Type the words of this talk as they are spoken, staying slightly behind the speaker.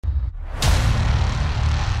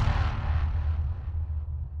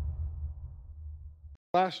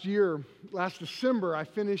Last December, I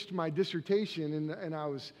finished my dissertation, and I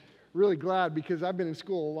was really glad because I've been in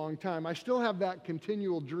school a long time. I still have that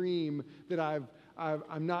continual dream that I'm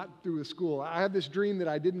not through with school. I have this dream that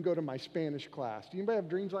I didn't go to my Spanish class. Do anybody have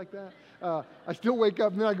dreams like that? I still wake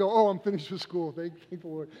up and then I go, oh, I'm finished with school. Thank the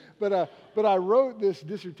Lord. But I wrote this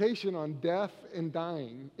dissertation on death and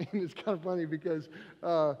dying, and it's kind of funny because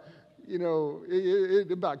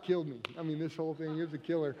it about killed me. I mean, this whole thing is a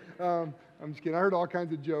killer. I'm just kidding. I heard all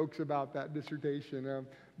kinds of jokes about that dissertation.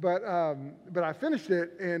 But I finished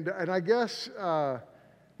it, and I guess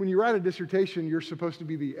when you write a dissertation, you're supposed to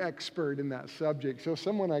be the expert in that subject. So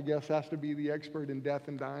someone, I guess, has to be the expert in death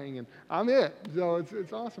and dying, and I'm it. So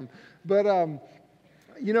it's awesome. But,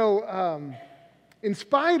 in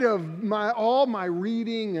spite of all my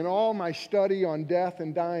reading and all my study on death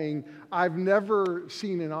and dying, I've never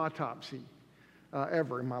seen an autopsy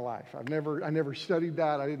ever in my life. I never studied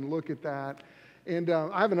that. I didn't look at that. And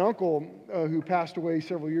I have an uncle who passed away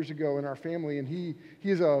several years ago in our family, and he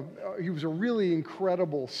was a really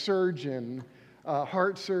incredible surgeon,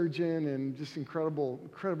 heart surgeon, and just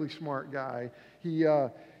incredibly smart guy.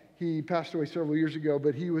 He passed away several years ago,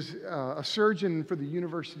 but he was a surgeon for the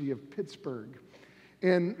University of Pittsburgh.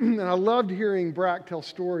 And I loved hearing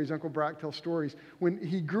Uncle Brack tell stories. When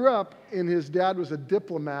he grew up, and his dad was a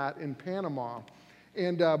diplomat in Panama,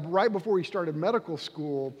 and right before he started medical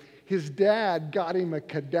school, his dad got him a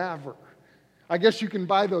cadaver. I guess you can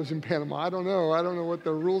buy those in Panama. I don't know what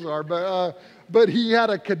the rules are, but he had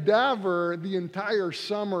a cadaver the entire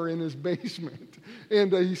summer in his basement,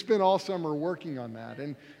 and he spent all summer working on that.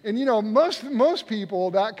 And most people,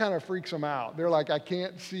 that kind of freaks them out. They're like, I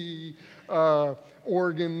can't see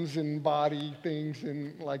organs and body things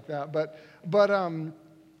and like that. But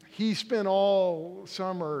he spent all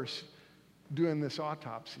summers doing this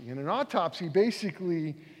autopsy. And an autopsy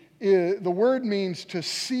basically, the word means to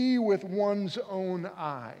see with one's own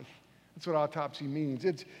eye. That's what autopsy means.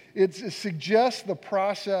 It suggests the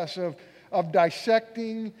process of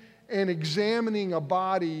dissecting and examining a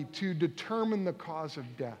body to determine the cause of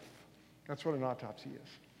death. That's what an autopsy is.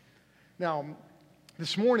 Now,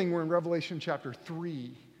 this morning we're in Revelation chapter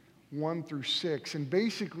 3, 1 through 6, and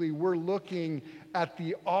basically we're looking at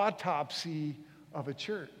the autopsy of a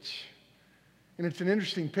church. And it's an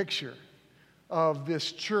interesting picture of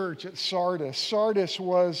this church at Sardis. Sardis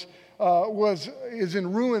is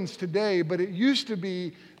in ruins today, but it used to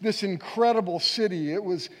be this incredible city. It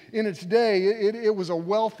was, in its day, it was a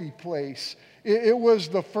wealthy place. It was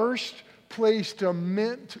the first place to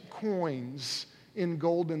mint coins in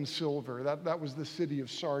gold and silver. That was the city of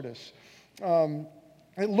Sardis.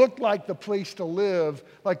 It looked like the place to live,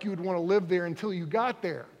 like you would want to live there until you got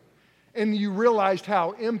there. And you realized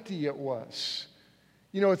how empty it was.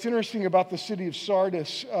 It's interesting about the city of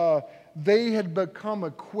Sardis. They had become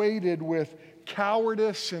equated with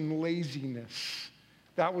cowardice and laziness.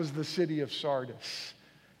 That was the city of Sardis,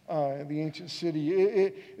 the ancient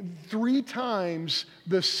city. 3 times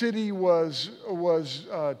the city was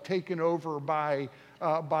taken over by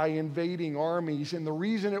invading armies, and the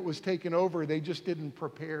reason it was taken over, they just didn't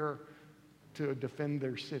prepare to defend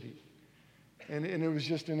their city. And it was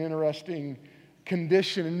just an interesting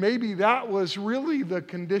condition. And maybe that was really the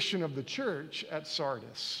condition of the church at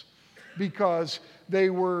Sardis, because they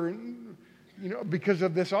were, because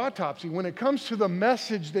of this autopsy. When it comes to the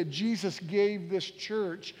message that Jesus gave this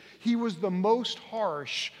church, he was the most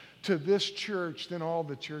harsh to this church than all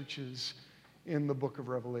the churches in the book of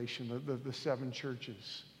Revelation, the 7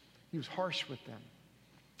 churches. He was harsh with them.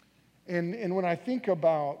 And when I think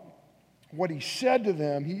about what he said to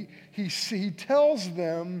them, he tells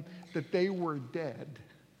them that they were dead.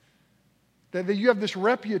 That you have this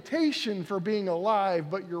reputation for being alive,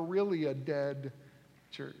 but you're really a dead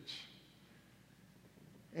church.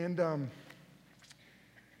 And, I've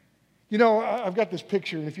got this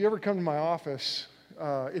picture, and if you ever come to my office,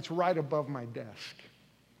 it's right above my desk.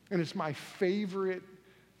 And it's my favorite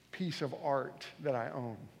piece of art that I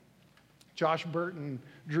own. Josh Burton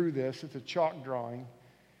drew this. It's a chalk drawing.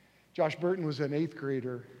 Josh Burton was an 8th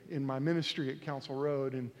grader in my ministry at Council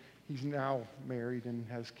Road, and he's now married and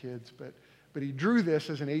has kids, but he drew this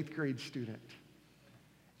as an 8th grade student.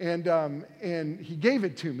 And he gave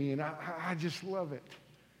it to me, and I just love it.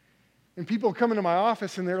 And people come into my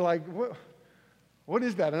office, and they're like, what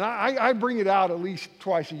is that? And I bring it out at least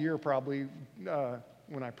twice a year probably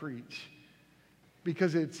when I preach,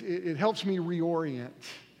 because it helps me reorient.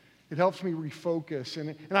 It helps me refocus.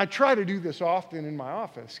 And I try to do this often in my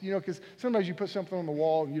office, because sometimes you put something on the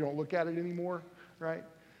wall and you don't look at it anymore, right?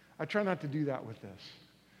 I try not to do that with this.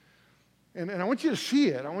 And I want you to see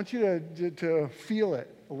it. I want you to feel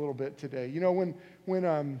it a little bit today.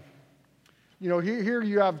 here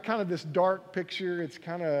you have kind of this dark picture. It's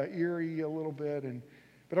kind of eerie a little bit,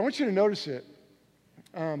 but I want you to notice it.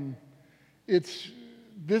 It's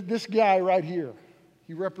this guy right here.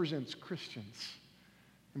 He represents Christians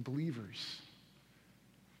and believers,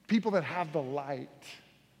 people that have the light,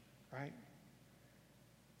 right?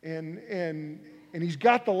 And he's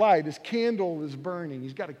got the light. His candle is burning.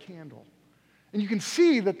 He's got a candle. And you can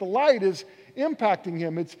see that the light is impacting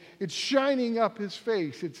him. It's shining up his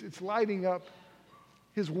face. It's lighting up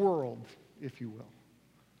his world, if you will.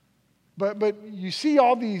 But you see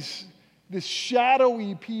all this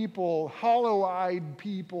shadowy people, hollow-eyed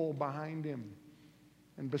people behind him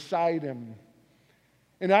and beside him.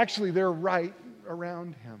 And actually, they're right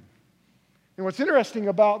around him. And what's interesting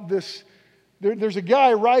about this, there's a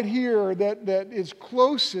guy right here that is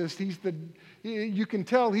closest. You can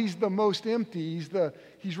tell he's the most empty.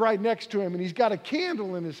 He's right next to him, and he's got a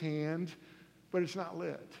candle in his hand, but it's not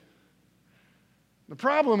lit. The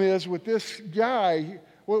problem is with this guy,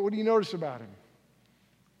 what do you notice about him?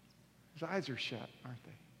 His eyes are shut, aren't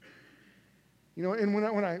they?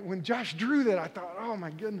 And when Josh drew that, I thought, oh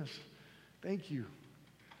my goodness, thank you,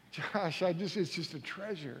 Josh. It's just a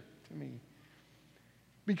treasure to me.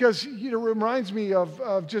 Because it reminds me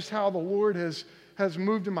of just how the Lord has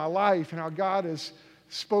moved in my life and how God has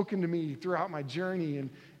spoken to me throughout my journey.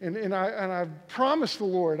 And I've promised the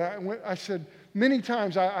Lord, I said many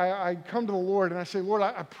times, I come to the Lord and I say, Lord,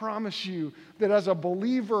 I promise you that as a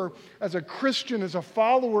believer, as a Christian, as a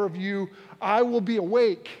follower of you, I will be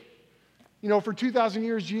awake. For 2,000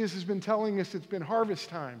 years, Jesus has been telling us it's been harvest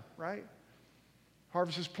time, right?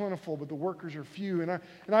 Harvest is plentiful, but the workers are few. And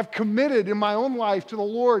I've committed in my own life to the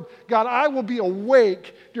Lord, God, I will be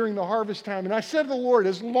awake during the harvest time. And I said to the Lord,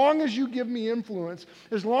 as long as you give me influence,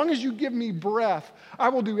 as long as you give me breath, I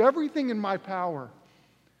will do everything in my power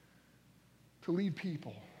to lead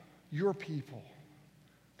people, your people,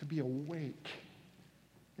 to be awake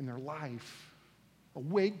in their life,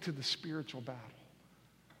 awake to the spiritual battle.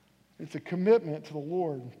 It's a commitment to the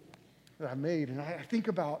Lord that I made. And I think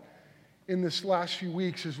about in this last few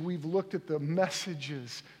weeks, as we've looked at the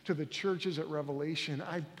messages to the churches at Revelation,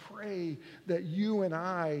 I pray that you and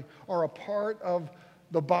I are a part of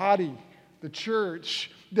the body, the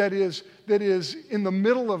church, that is in the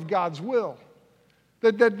middle of God's will,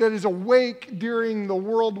 that is awake during the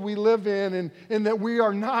world we live in, and that we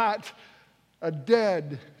are not a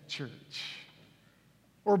dead church,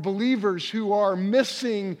 or believers who are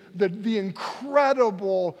missing the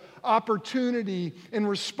incredible opportunity and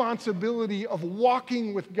responsibility of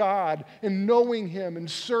walking with God and knowing Him and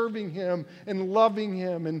serving Him and loving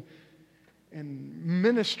Him and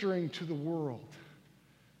ministering to the world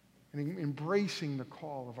and embracing the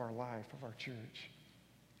call of our life, of our church.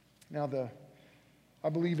 Now, I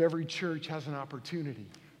believe every church has an opportunity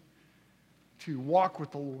to walk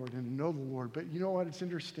with the Lord and know the Lord. But you know what? It's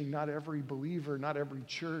interesting. Not every believer, not every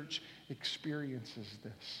church experiences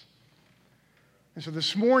this. And so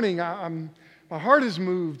this morning, my heart is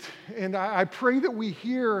moved, and I pray that we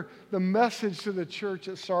hear the message to the church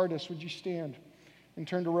at Sardis. Would you stand and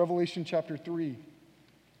turn to Revelation chapter 3?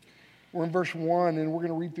 We're in verse 1, and we're going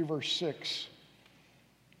to read through verse 6.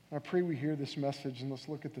 I pray we hear this message, and let's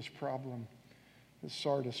look at this problem that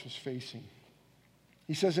Sardis was facing.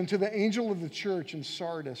 He says, "And to the angel of the church in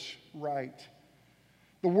Sardis write,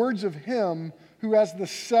 the words of him who has the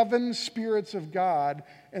 7 spirits of God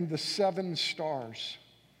and the 7 stars.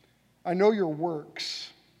 I know your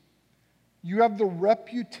works. You have the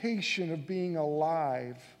reputation of being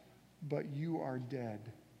alive, but you are dead.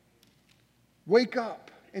 Wake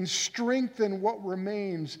up and strengthen what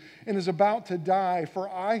remains and is about to die, for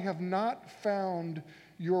I have not found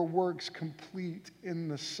your works complete in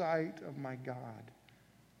the sight of my God.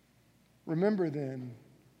 Remember then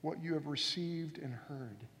what you have received and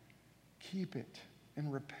heard. Keep it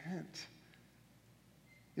and repent.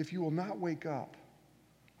 If you will not wake up,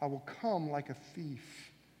 I will come like a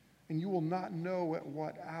thief, and you will not know at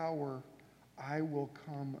what hour I will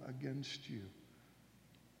come against you.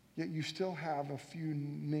 Yet you still have a few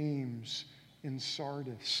names in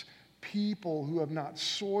Sardis, people who have not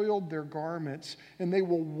soiled their garments, and they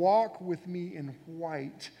will walk with me in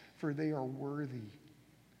white, for they are worthy.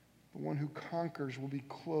 The one who conquers will be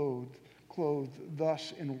clothed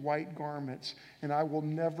thus in white garments, and I will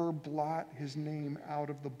never blot his name out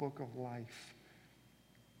of the book of life.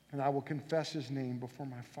 And I will confess his name before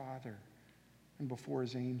my Father and before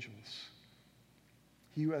his angels.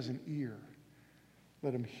 He who has an ear,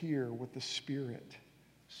 let him hear what the Spirit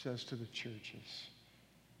says to the churches."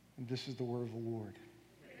 And this is the word of the Lord.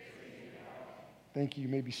 Thank you. You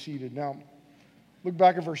may be seated. Now, look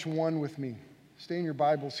back at verse 1 with me. Stay in your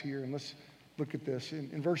Bibles here and let's look at this.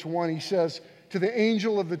 In verse 1, he says, to the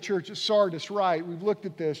angel of the church at Sardis, write. We've looked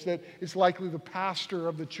at this, that it's likely the pastor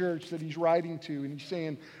of the church that he's writing to. And he's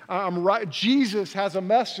saying, I'm right. Jesus has a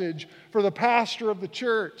message for the pastor of the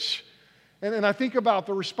church. And I think about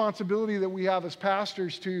the responsibility that we have as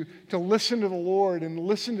pastors to listen to the Lord and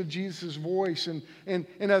listen to Jesus' voice. And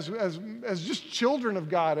as just children of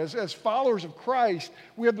God, as followers of Christ,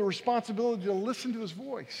 we have the responsibility to listen to his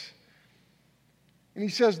voice. And he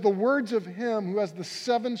says, the words of him who has the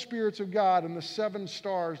 7 spirits of God and the 7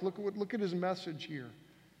 stars. Look at his message here.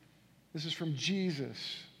 This is from Jesus,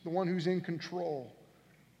 the one who's in control.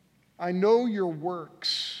 I know your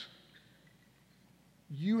works.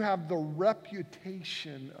 You have the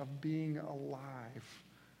reputation of being alive,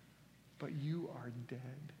 but you are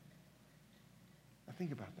dead. Now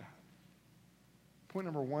think about that. Point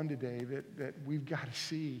number 1 today that we've got to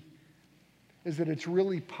see is that it's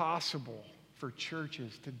really possible for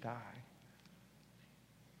churches to die.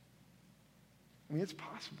 I mean, it's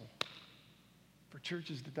possible for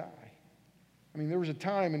churches to die. I mean, there was a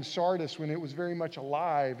time in Sardis when it was very much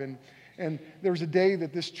alive, and there was a day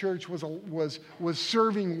that this church was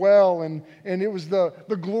serving well, and it was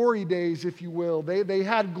the glory days, if you will. They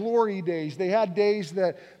had glory days. They had days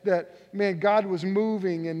that man, God was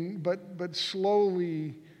moving, but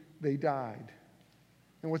slowly they died.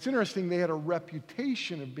 And what's interesting, they had a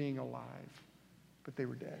reputation of being alive, but they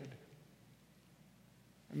were dead.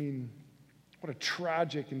 I mean, what a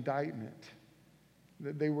tragic indictment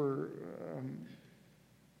that they were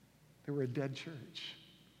a dead church.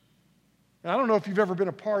 And I don't know if you've ever been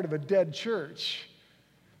a part of a dead church,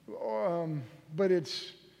 but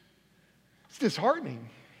it's disheartening.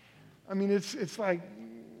 I mean, it's like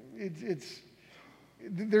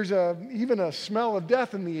there's even a smell of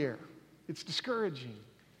death in the air. It's discouraging.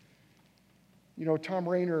 You know, Tom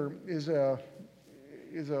Rainer is a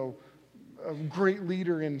great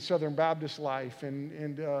leader in Southern Baptist life,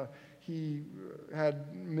 and he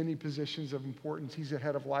had many positions of importance. He's the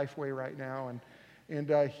head of Lifeway right now, and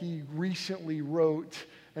he recently wrote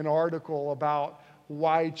an article about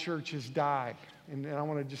why churches die. And I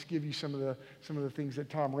want to just give you some of the things that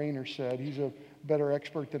Tom Rainer said. He's a better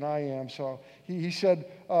expert than I am. So he said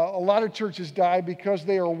a lot of churches die because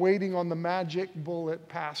they are waiting on the magic bullet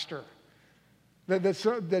pastor.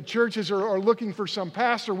 That churches are looking for some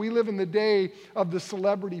pastor. We live in the day of the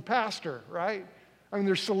celebrity pastor, right? I mean,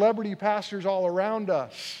 there's celebrity pastors all around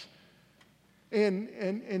us.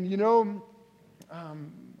 And you know,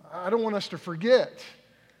 I don't want us to forget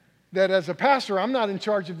that as a pastor, I'm not in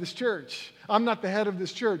charge of this church. I'm not the head of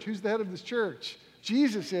this church. Who's the head of this church?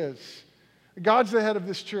 Jesus is. God's the head of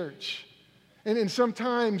this church. And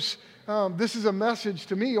sometimes this is a message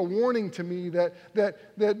to me, a warning to me that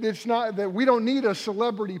it's not that we don't need a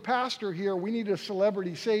celebrity pastor here. We need a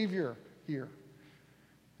celebrity savior here.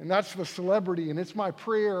 And that's the celebrity. And it's my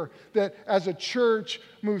prayer that as a church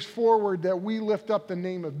moves forward, that we lift up the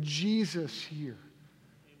name of Jesus here.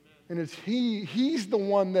 And it's he's the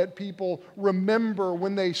one that people remember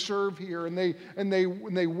when they serve here and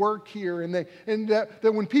they work here, and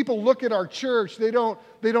that when people look at our church, they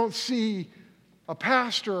don't see a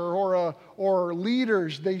pastor or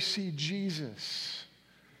leaders, they see Jesus.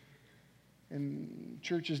 And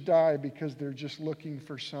churches die because they're just looking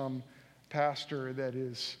for some pastor that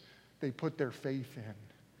they put their faith in.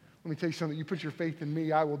 Let me tell you something. You put your faith in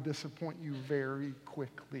me, I will disappoint you very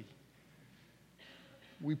quickly.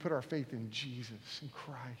 We put our faith in Jesus, in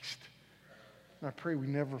Christ. And I pray we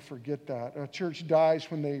never forget that. A church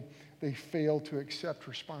dies when they fail to accept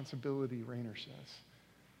responsibility, Rainer says.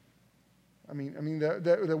 I mean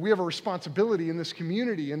that we have a responsibility in this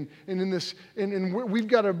community, and we've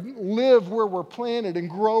got to live where we're planted and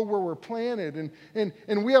grow where we're planted,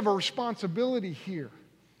 and we have a responsibility here.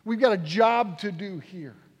 We've got a job to do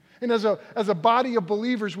here. And as a body of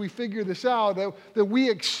believers, we figure this out, that we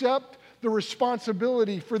accept the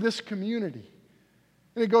responsibility for this community.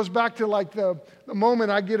 And it goes back to like the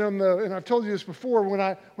moment I get on and I've told you this before, when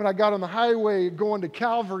I got on the highway going to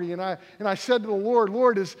Calvary, and I said to the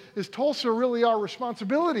Lord, is Tulsa really our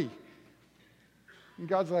responsibility? And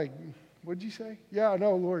God's like, what'd you say? Yeah,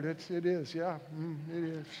 no, Lord, it is. Yeah, it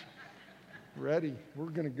is. Ready. We're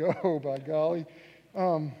going to go, by golly.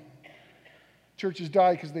 Churches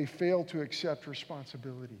die because they fail to accept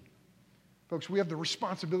responsibility. Folks, we have the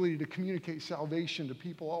responsibility to communicate salvation to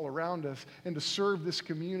people all around us and to serve this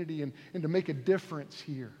community and to make a difference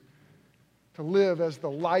here, to live as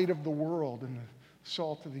the light of the world and the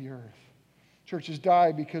salt of the earth. Churches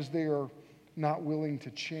die because they are not willing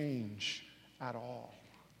to change at all,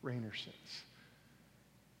 Rainer says.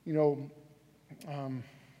 You know,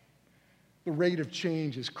 The rate of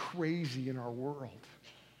change is crazy in our world.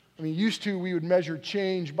 I mean, used to we would measure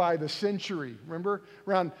change by the century. Remember?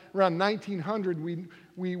 Around 1900,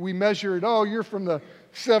 we measured, oh, you're from the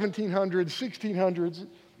 1700s, 1600s,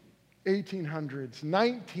 1800s,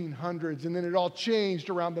 1900s, and then it all changed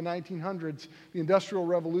around the 1900s. The Industrial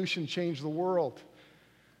Revolution changed the world.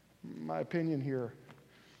 My opinion here.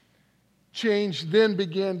 Change then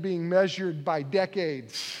began being measured by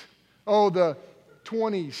decades. Oh, the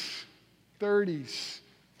 20s, 30s,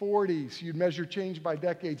 40s. You'd measure change by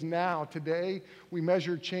decades. Now, today, we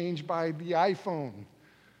measure change by the iPhone.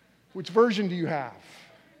 Which version do you have?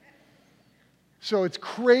 So it's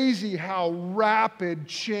crazy how rapid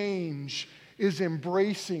change is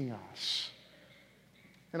embracing us.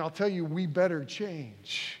 And I'll tell you, we better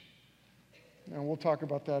change. And we'll talk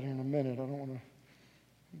about that in a minute. I don't want to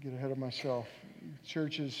get ahead of myself.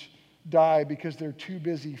 Churches die because they're too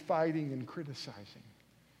busy fighting and criticizing.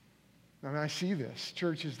 I mean, I see this.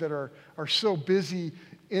 Churches that are so busy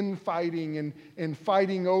infighting and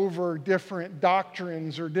fighting over different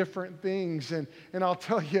doctrines or different things. And I'll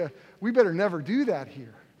tell you, we better never do that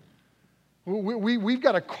here. We've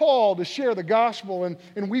got a call to share the gospel, and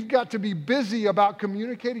we've got to be busy about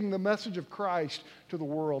communicating the message of Christ to the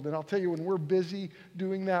world. And I'll tell you, when we're busy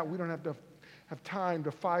doing that, we don't have to have time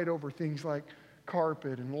to fight over things like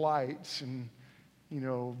carpet and lights and,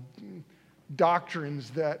 doctrines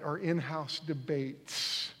that are in-house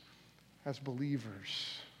debates as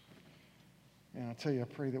believers. And I'll tell you, I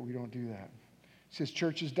pray that we don't do that. It says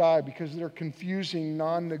churches die because they're confusing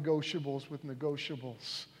non-negotiables with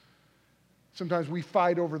negotiables. Sometimes we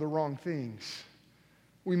fight over the wrong things.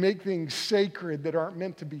 We make things sacred that aren't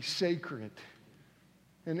meant to be sacred.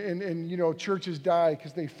 And churches die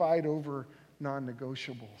because they fight over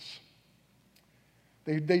non-negotiables.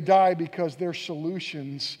 They die because their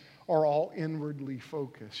solutions are all inwardly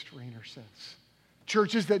focused, Rainer says.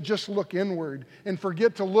 Churches that just look inward and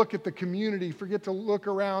forget to look at the community, forget to look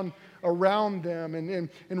around them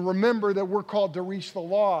and remember that we're called to reach the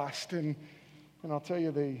lost. And I'll tell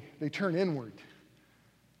you, they turn inward.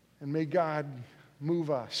 And may God move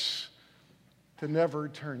us to never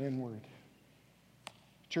turn inward.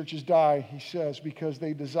 Churches die, he says, because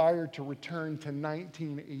they desire to return to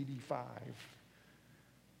 1985.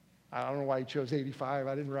 I don't know why he chose 85.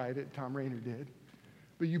 I didn't write it. Tom Rainer did.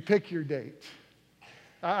 But you pick your date.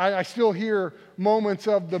 I still hear moments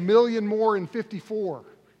of the million more in 54.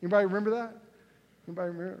 Anybody remember that?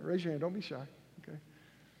 Anybody remember? Raise your hand. Don't be shy. Okay.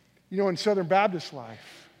 In Southern Baptist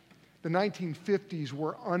life, the 1950s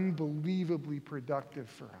were unbelievably productive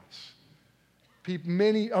for us.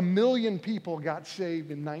 A million people got saved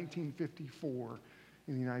in 1954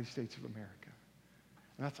 in the United States of America.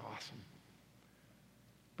 And that's awesome.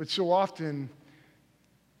 But so often,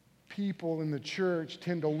 people in the church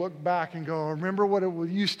tend to look back and go, remember what it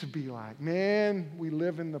used to be like. Man, we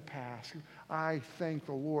live in the past. I thank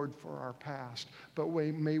the Lord for our past, but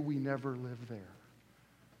may we never live there.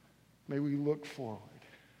 May we look forward.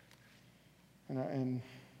 And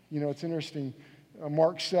it's interesting.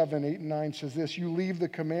 Mark 7, 8 and 9 says this, you leave the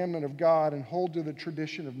commandment of God and hold to the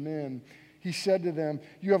tradition of men. He said to them,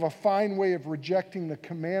 you have a fine way of rejecting the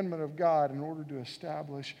commandment of God in order to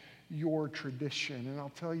establish your tradition. And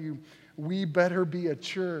I'll tell you, we better be a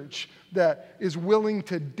church that is willing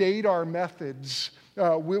to date our methods.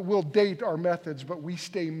 We'll date our methods, but we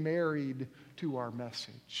stay married to our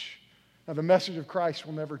message. Now, the message of Christ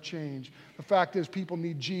will never change. The fact is, people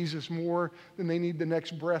need Jesus more than they need the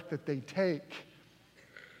next breath that they take.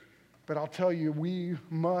 But I'll tell you, we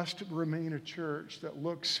must remain a church that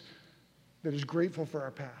is grateful for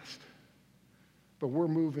our past. But we're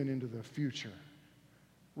moving into the future,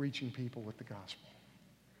 reaching people with the gospel.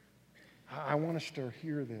 I want us to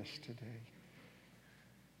hear this today.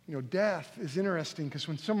 Death is interesting because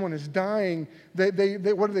when someone is dying, they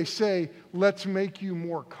what do they say? Let's make you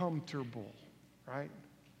more comfortable, right?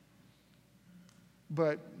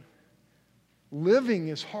 But living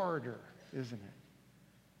is harder, isn't it?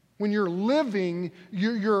 When you're living,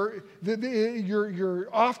 you're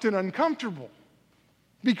often uncomfortable.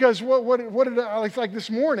 Because what did I, like this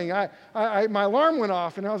morning, my alarm went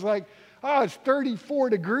off and I was like, it's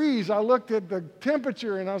 34 degrees. I looked at the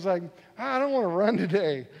temperature and I was like, I don't want to run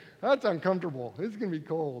today. That's uncomfortable. It's going to be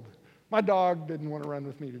cold. My dog didn't want to run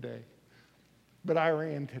with me today, but I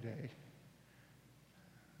ran today.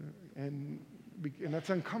 And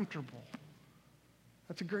that's uncomfortable.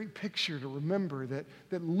 That's a great picture to remember that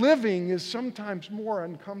living is sometimes more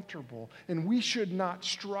uncomfortable, and we should not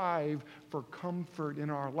strive for comfort in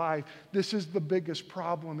our life. This is the biggest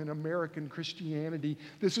problem in American Christianity.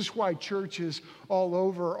 This is why churches all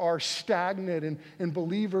over are stagnant and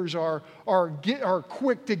believers are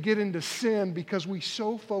quick to get into sin because we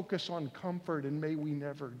so focus on comfort, and may we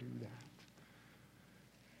never do that.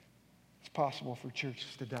 It's possible for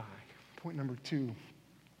churches to die. Point number 2.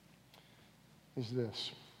 Is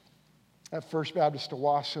this. At First Baptist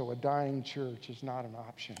Owasso, a dying church is not an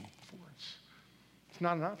option for us. It's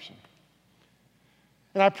not an option.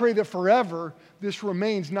 And I pray that forever this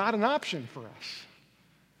remains not an option for us.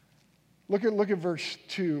 Look at verse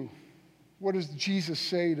 2. What does Jesus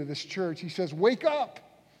say to this church? He says, "Wake up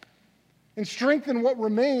and strengthen what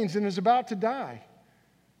remains and is about to die."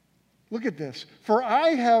 Look at this. "For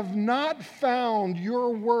I have not found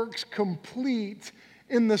your works complete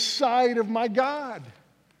in the sight of my God."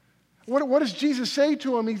 What does Jesus say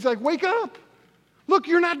to him? He's like, wake up. Look,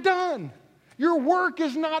 you're not done. Your work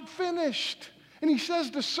is not finished. And he says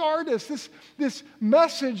to Sardis, this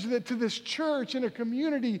message that to this church in a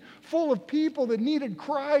community full of people that needed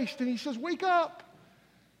Christ, and he says, wake up.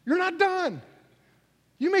 You're not done.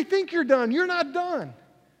 You may think you're done. You're not done.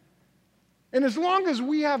 And as long as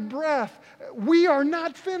we have breath, we are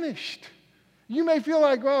not finished. You may feel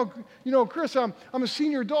like, well, Chris, I'm a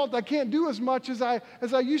senior adult. I can't do as much as I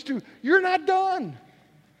used to. You're not done.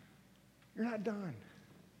 You're not done.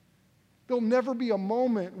 There'll never be a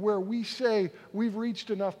moment where we say we've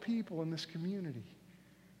reached enough people in this community.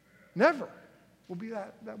 Never will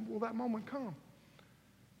that moment come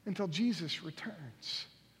until Jesus returns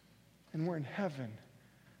and we're in heaven.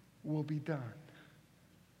 We'll be done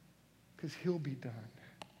because he'll be done.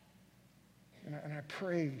 And I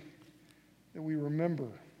pray that we remember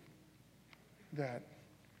that,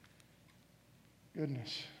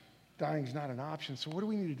 goodness, dying's not an option. So what do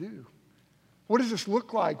we need to do? What does this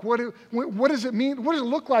look like? What does it mean? What does it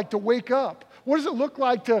look like to wake up? What does it look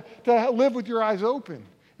like to live with your eyes open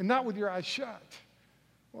and not with your eyes shut?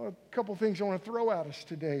 Well, a couple things I want to throw at us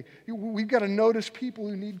today. We've got to notice people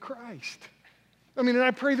who need Christ. And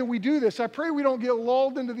I pray that we do this. I pray we don't get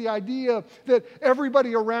lulled into the idea that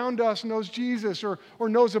everybody around us knows Jesus or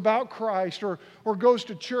knows about Christ or goes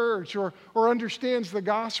to church or understands the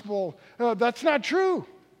gospel. That's not true.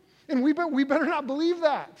 And we better not believe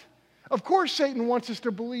that. Of course Satan wants us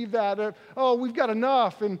to believe that. We've got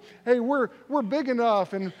enough, and hey, we're big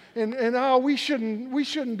enough, and we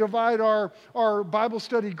shouldn't divide our Bible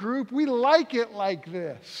study group. We like it like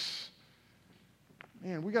this.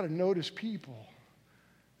 Man, we got to notice people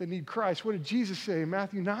that need Christ. What did Jesus say in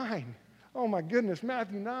Matthew 9? Oh my goodness,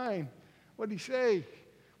 Matthew 9. What did he say?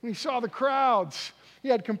 When he saw the crowds, he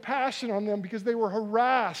had compassion on them because they were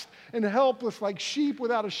harassed and helpless like sheep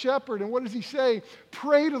without a shepherd. And what does he say?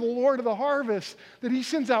 Pray to the Lord of the harvest that he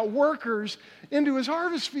sends out workers into his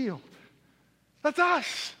harvest field. That's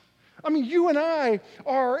us. You and I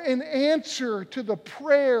are an answer to the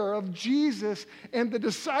prayer of Jesus and the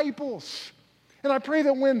disciples. And I pray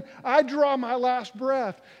that when I draw my last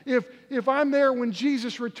breath, if I'm there when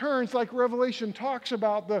Jesus returns, like Revelation talks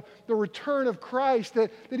about the return of Christ, that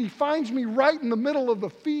he finds me right in the middle of the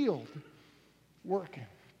field working.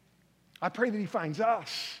 I pray that he finds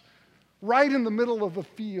us right in the middle of the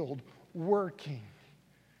field working.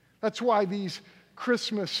 That's why these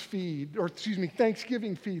Thanksgiving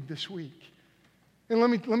feed this week. And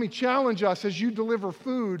let me challenge us as you deliver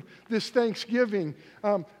food this Thanksgiving.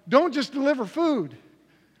 Don't just deliver food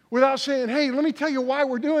without saying, hey, let me tell you why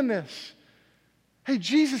we're doing this. Hey,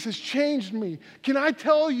 Jesus has changed me. Can I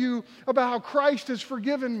tell you about how Christ has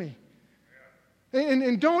forgiven me?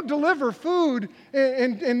 And don't deliver food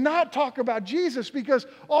and not talk about Jesus, because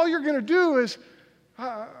all you're going to do is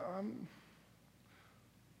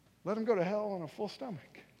let him go to hell on a full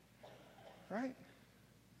stomach. Right?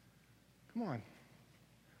 Come on.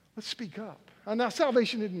 Let's speak up. Now,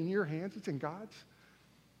 salvation isn't in your hands. It's in God's.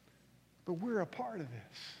 But we're a part of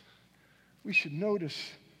this. We should notice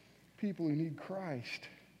people who need Christ.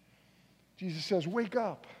 Jesus says, wake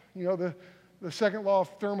up. The second law of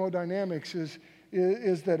thermodynamics is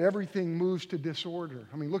that everything moves to disorder.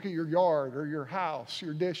 Look at your yard or your house,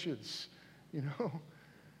 your dishes,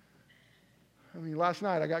 Last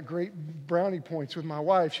night I got great brownie points with my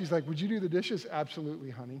wife. She's like, would you do the dishes? Absolutely,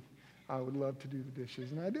 honey. I would love to do the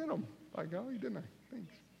dishes. And I did them. By golly, didn't I?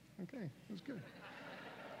 Thanks. Okay, it was good.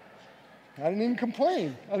 I didn't even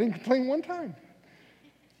complain. I didn't complain one time.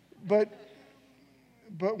 But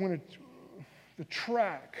when the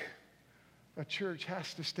track a church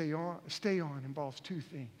has to stay on involves two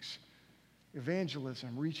things.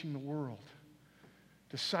 Evangelism, reaching the world,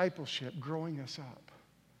 discipleship, growing us up.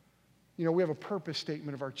 You know, we have a purpose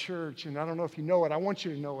statement of our church, and I don't know if you know it. I want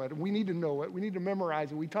you to know it. We need to know it. We need to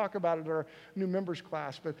memorize it. We talk about it at our new members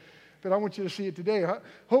class, but I want you to see it today.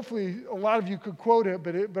 Hopefully, a lot of you could quote it,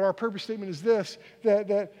 but our purpose statement is this,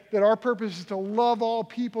 that our purpose is to love all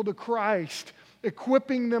people to Christ,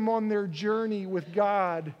 equipping them on their journey with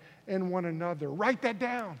God and one another. Write that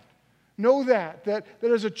down. Know that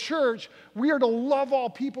as a church, we are to love all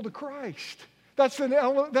people to Christ. That's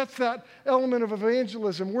that element of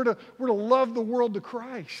evangelism. We're to love the world to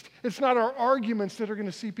Christ. It's not our arguments that are going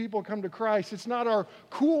to see people come to Christ. It's not our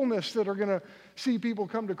coolness that are going to see people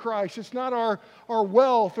come to Christ. It's not our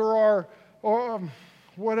wealth or our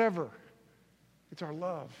whatever. It's our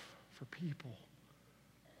love for people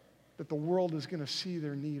that the world is going to see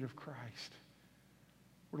their need of Christ.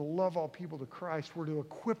 We're to love all people to Christ. We're to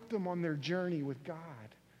equip them on their journey with God.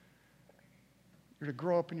 You're to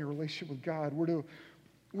grow up in your relationship with God. We're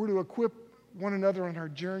to equip one another on our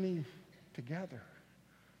journey together.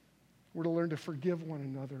 We're to learn to forgive one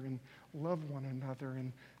another and love one another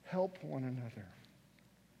and help one another.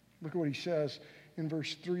 Look at what he says in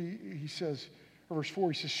verse 3. Verse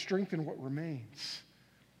 4, he says, strengthen what remains.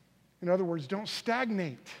 In other words, don't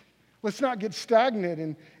stagnate. Let's not get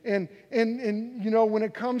stagnant. And you know, when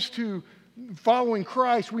it comes to following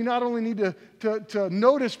Christ, we not only need to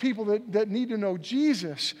notice people that need to know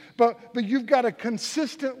Jesus, but you've got to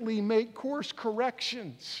consistently make course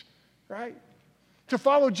corrections, right? To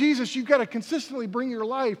follow Jesus, you've got to consistently bring your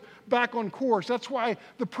life back on course. That's why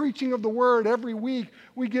the preaching of the word every week,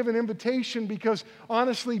 we give an invitation because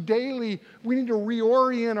honestly, daily, we need to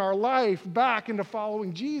reorient our life back into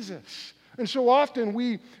following Jesus. And so often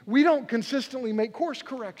we don't consistently make course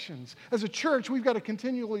corrections. As a church, we've got to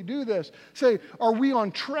continually do this. Say, are we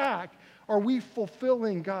on track? Are we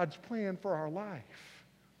fulfilling God's plan for our life?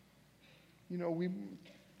 You know,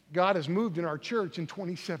 God has moved in our church in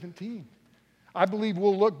 2017. I believe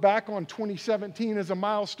we'll look back on 2017 as a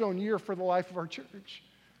milestone year for the life of our church.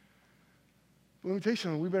 But let me tell you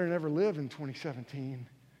something, we better never live in 2017.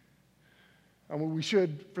 I mean, we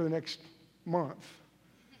should for the next month.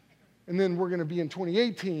 And then we're going to be in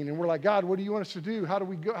 2018, and we're like, God, what do you want us to do? How do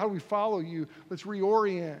we go? How do we follow you? Let's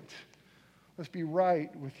reorient. Let's be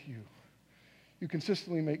right with you. You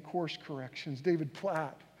consistently make course corrections. David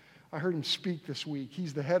Platt, I heard him speak this week.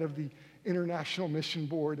 He's the head of the International Mission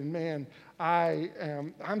Board, and man,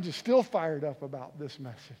 I'm just still fired up about this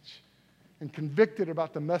message and convicted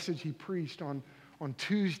about the message he preached on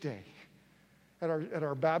Tuesday at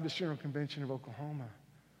our Baptist General Convention of Oklahoma.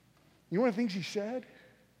 You know one of the things he said?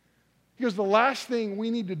 Because the last thing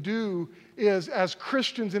we need to do is, as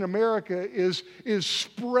Christians in America, is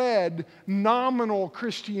spread nominal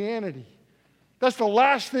Christianity. That's the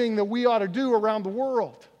last thing that we ought to do around the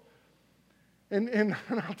world. And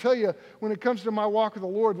I'll tell you, when it comes to my walk with the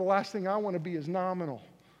Lord, the last thing I want to be is nominal.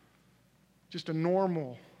 Just a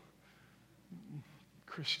normal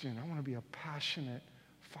Christian. I want to be a passionate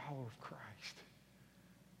follower of Christ.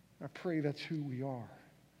 I pray that's who we are.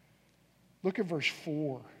 Look at verse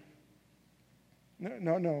 4.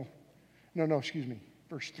 No, excuse me.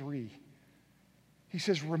 Verse 3. He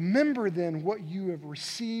says, remember then what you have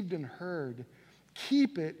received and heard.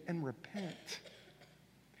 Keep it and repent.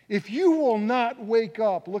 If you will not wake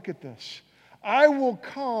up, look at this. I will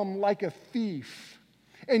come like a thief,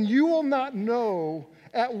 and you will not know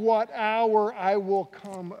at what hour I will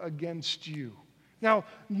come against you. Now,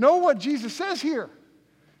 know what Jesus says here.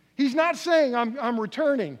 He's not saying I'm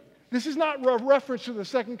returning. This is not a reference to the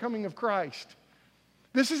second coming of Christ.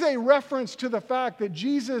 This is a reference to the fact that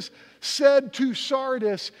Jesus said to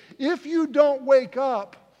Sardis, if you don't wake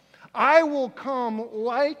up, I will come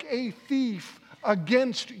like a thief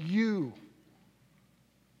against you.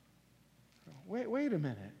 Wait a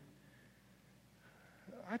minute.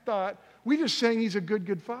 I thought we just sang he's a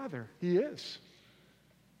good father. He is.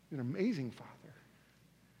 He's an amazing father.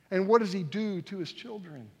 And what does he do to his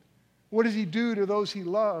children? What does he do to those he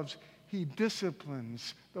loves? He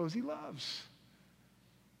disciplines those he loves.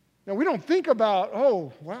 Now, we don't think about,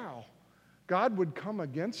 oh, wow, God would come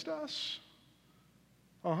against us?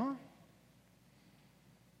 Uh-huh.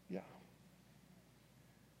 Yeah.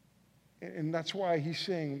 And that's why he's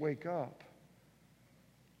saying, wake up.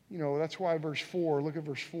 You know, that's why verse 4, look at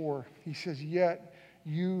verse 4. He says, yet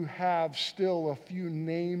you have still a few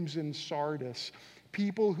names in Sardis,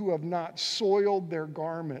 people who have not soiled their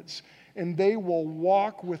garments, and they will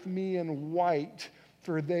walk with me in white,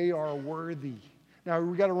 for they are worthy. Now,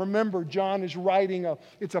 we've got to remember, John is writing,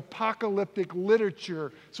 it's apocalyptic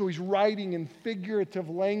literature, so he's writing in figurative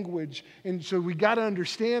language, and so we got to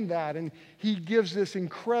understand that, and he gives this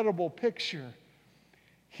incredible picture.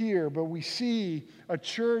 here, but we see a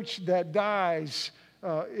church that dies.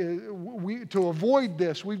 To avoid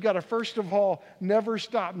this, we've got to, first of all, never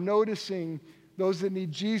stop noticing those that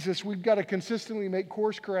need Jesus. We've got to consistently make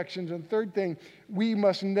course corrections. And third thing, we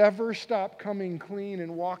must never stop coming clean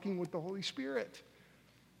and walking with the Holy Spirit.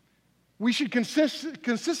 We should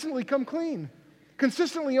consistently come clean,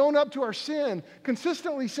 consistently own up to our sin,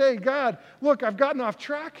 consistently say, God, look, I've gotten off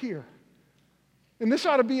track here. And this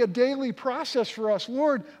ought to be a daily process for us.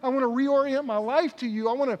 Lord, I want to reorient my life to you.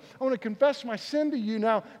 I want to confess my sin to you.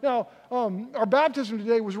 Now, our baptism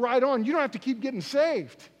today was right on. You don't have to keep getting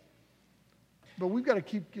saved. But we've got to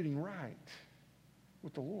keep getting right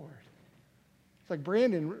with the Lord. It's like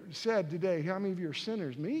Brandon said today, how many of you are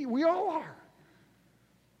sinners? Me? We all are.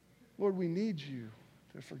 Lord, we need you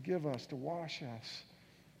to forgive us, to wash us.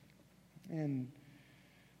 And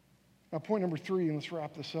now, point number 3, and let's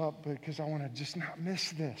wrap this up because I want to just not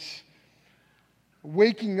miss this.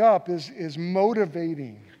 Waking up is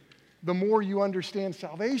motivating the more you understand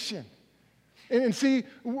salvation. And see,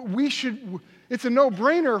 it's a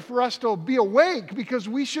no-brainer for us to be awake because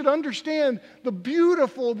we should understand the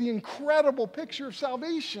beautiful, the incredible picture of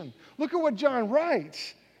salvation. Look at what John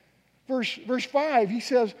writes. Verse 5, he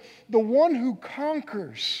says, the one who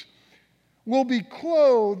conquers will be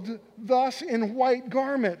clothed thus in white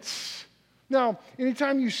garments. Now,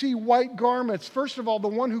 anytime you see white garments, first of all, the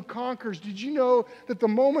one who conquers, did you know that the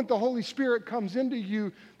moment the Holy Spirit comes into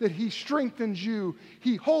you, that he strengthens you,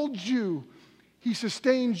 he holds you, he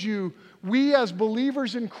sustains you. We as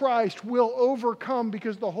believers in Christ will overcome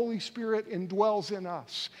because the Holy Spirit indwells in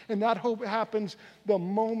us. And that hope happens the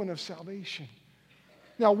moment of salvation.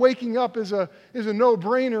 Now, waking up is a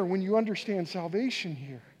no-brainer when you understand salvation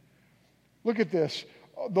here. Look at this.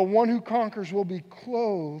 The one who conquers will be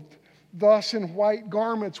clothed thus in white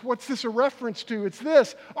garments. What's this a reference to? It's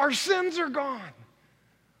this. Our sins are gone.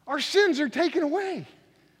 Our sins are taken away.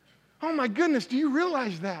 Oh my goodness, do you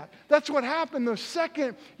realize that? That's what happened the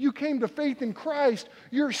second you came to faith in Christ.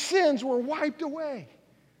 Your sins were wiped away.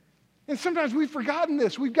 And sometimes we've forgotten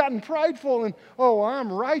this. We've gotten prideful and, oh,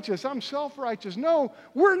 I'm righteous, I'm self-righteous. No,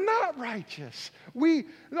 we're not righteous.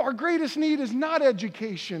 Our greatest need is not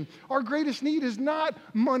education. Our greatest need is not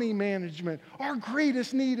money management. Our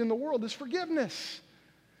greatest need in the world is forgiveness.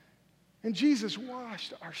 And Jesus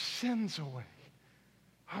washed our sins away.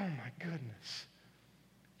 Oh my goodness.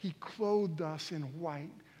 He clothed us in white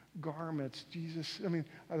garments.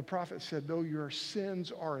 The prophet said, though your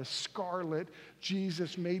sins are as scarlet,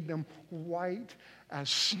 Jesus made them white as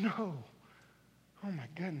snow. Oh my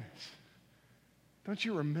goodness. Don't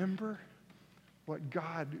you remember what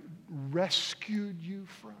God rescued you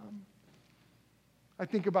from? I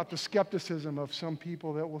think about the skepticism of some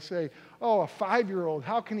people that will say, oh, a 5-year-old,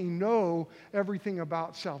 how can he know everything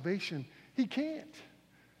about salvation? He can't.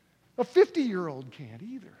 A 50-year-old can't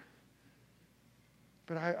either.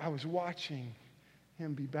 But I was watching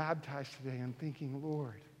him be baptized today and thinking,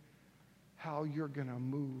 Lord, how you're going to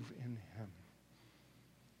move in him.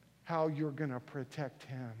 How you're going to protect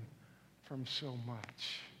him from so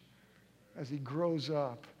much. As he grows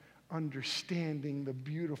up, understanding the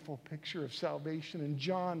beautiful picture of salvation. And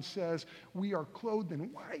John says, we are clothed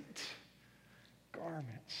in white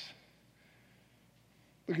garments.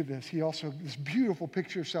 Look at this. He also, this beautiful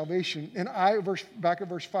picture of salvation. And back at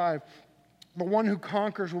verse 5, the one who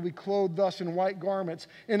conquers will be clothed thus in white garments,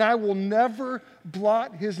 and I will never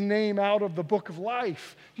blot his name out of the book of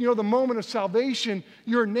life. You know, the moment of salvation,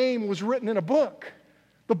 your name was written in a book,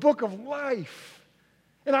 the book of life.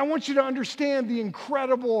 And I want you to understand the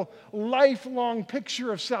incredible lifelong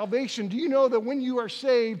picture of salvation. Do you know that when you are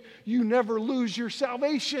saved, you never lose your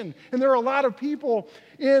salvation? And there are a lot of people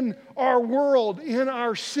in our world, in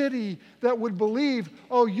our city, that would believe,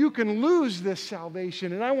 oh, you can lose this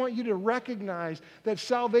salvation. And I want you to recognize that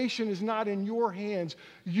salvation is not in your hands.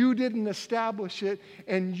 You didn't establish it,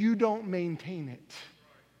 and you don't maintain it.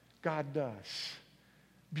 God does.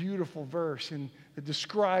 Beautiful verse, and it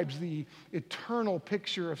describes the eternal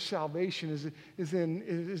picture of salvation is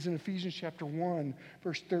in Ephesians chapter 1,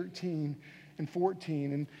 verse 13 and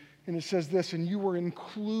 14. And it says this, and you were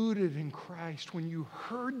included in Christ when you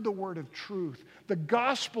heard the word of truth, the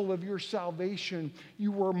gospel of your salvation.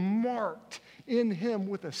 You were marked in him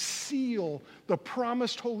with a seal, the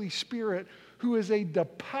promised Holy Spirit, who is a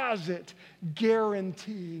deposit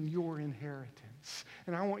guaranteeing your inheritance.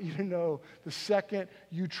 And I want you to know, the second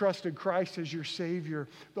you trusted Christ as your Savior,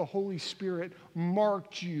 the Holy Spirit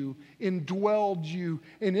marked you, indwelled you,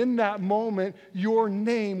 and in that moment, your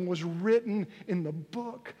name was written in the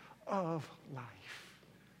book of life.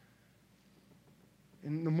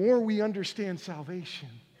 And the more we understand salvation,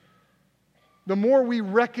 the more we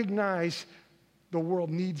recognize the world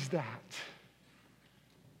needs that.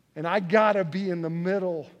 And I got to be in the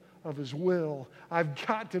middle of His will. I've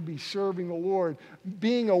got to be serving the Lord.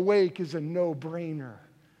 Being awake is a no-brainer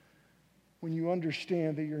when you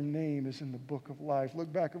understand that your name is in the book of life.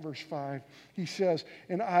 Look back at verse 5. He says,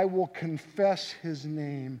 and I will confess His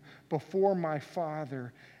name before my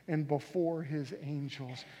Father and before His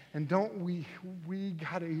angels. And don't we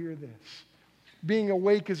got to hear this. Being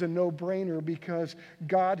awake is a no-brainer because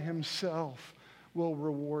God Himself will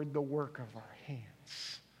reward the work of our hands.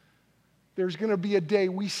 There's going to be a day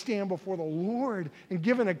we stand before the Lord and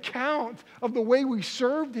give an account of the way we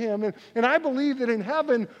served Him. And I believe that in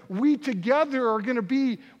heaven, we together are going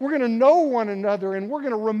to we're going to know one another, and we're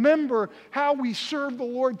going to remember how we served the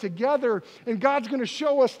Lord together. And God's going to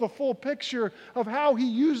show us the full picture of how He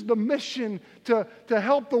used the mission to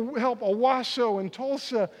help Owasso and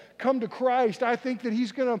Tulsa come to Christ. I think that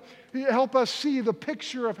He's going to help us see the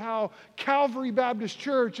picture of how Calvary Baptist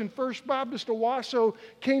Church and First Baptist Owasso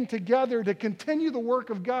came together to continue the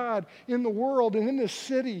work of God in the world and in this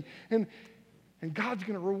city. And God's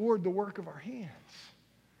going to reward the work of our hands.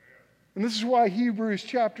 And this is why Hebrews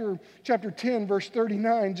chapter 10, verse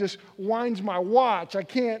 39 just winds my watch. I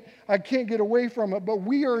can't get away from it. But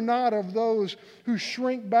we are not of those who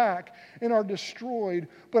shrink back and are destroyed,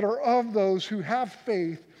 but are of those who have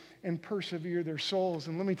faith and persevere their souls.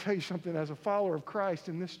 And let me tell you something, as a follower of Christ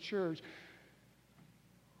in this church,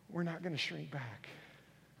 we're not going to shrink back.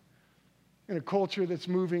 In a culture that's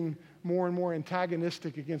moving more and more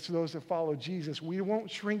antagonistic against those that follow Jesus, we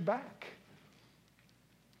won't shrink back.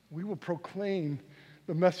 We will proclaim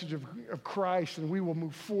the message of Christ, and we will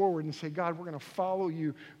move forward and say, God, we're going to follow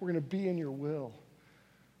you. We're going to be in your will.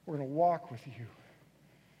 We're going to walk with you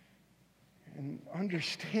and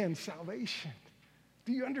understand salvation.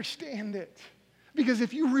 Do you understand it? Because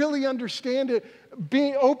if you really understand it,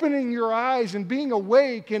 opening your eyes and being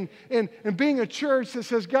awake and being a church that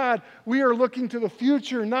says, God, we are looking to the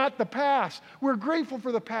future, not the past. We're grateful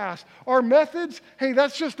for the past. Our methods, hey,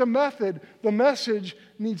 that's just a method. The message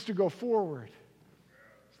needs to go forward.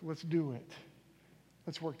 So let's do it.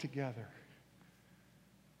 Let's work together.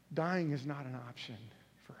 Dying is not an option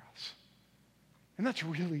for us. And that's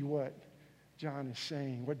really what John is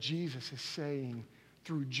saying, what Jesus is saying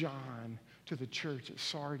through John to the church at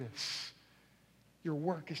Sardis. Your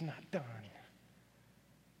work is not done.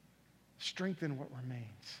 Strengthen what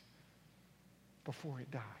remains before it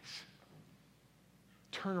dies.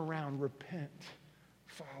 Turn around, repent,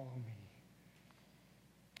 follow me.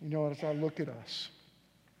 You know, as I look at us,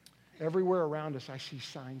 everywhere around us, I see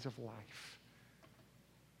signs of life.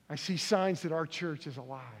 I see signs that our church is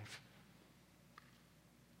alive.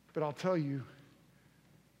 But I'll tell you,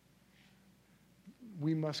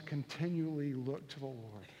 we must continually look to the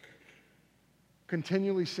Lord.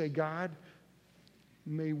 Continually say, God,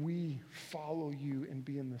 may we follow you and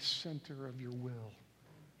be in the center of your will.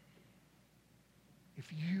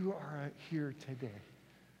 If you are here today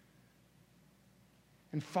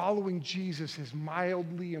and following Jesus is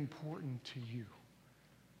mildly important to you,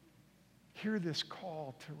 hear this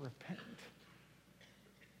call to repent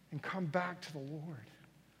and come back to the Lord.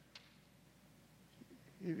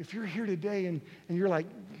 If you're here today and you're like,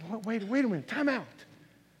 wait a minute, time out.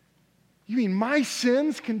 You mean my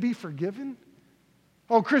sins can be forgiven?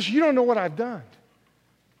 Oh, Chris, you don't know what I've done.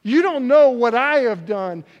 You don't know what I have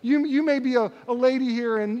done. You may be a lady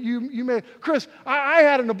here and you may, Chris, I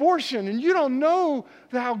had an abortion and you don't know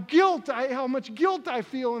how much guilt I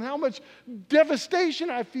feel and how much devastation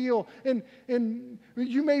I feel. And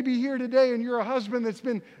you may be here today and you're a husband that's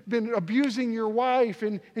been abusing your wife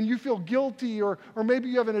and you feel guilty, or maybe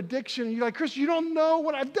you have an addiction and you're like, Chris, you don't know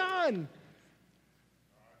what I've done.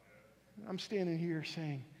 I'm standing here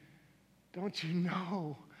saying, don't you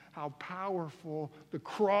know how powerful the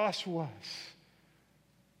cross was?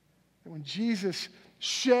 And when Jesus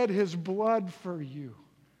shed his blood for you,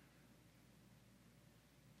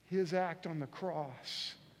 his act on the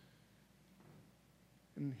cross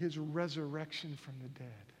and his resurrection from the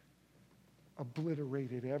dead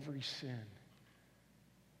obliterated every sin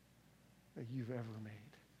that you've ever made,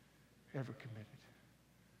 ever committed.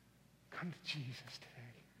 Come to Jesus today.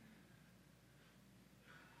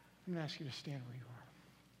 I'm going to ask you to stand where you are.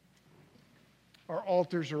 Our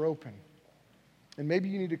altars are open. And maybe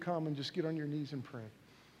you need to come and just get on your knees and pray.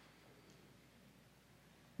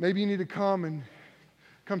 Maybe you need to come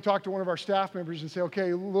talk to one of our staff members and say,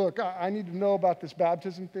 okay, look, I need to know about this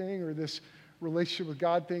baptism thing or this relationship with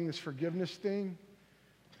God thing, this forgiveness thing.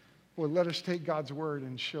 Well, let us take God's word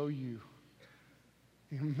and show you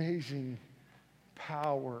the amazing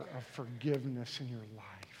power of forgiveness in your life.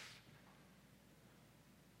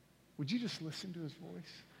 would you just listen to his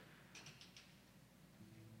voice?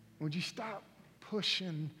 Would you stop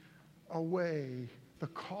pushing away the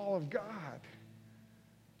call of God?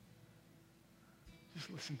 Just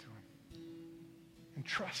listen to him and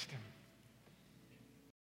trust him.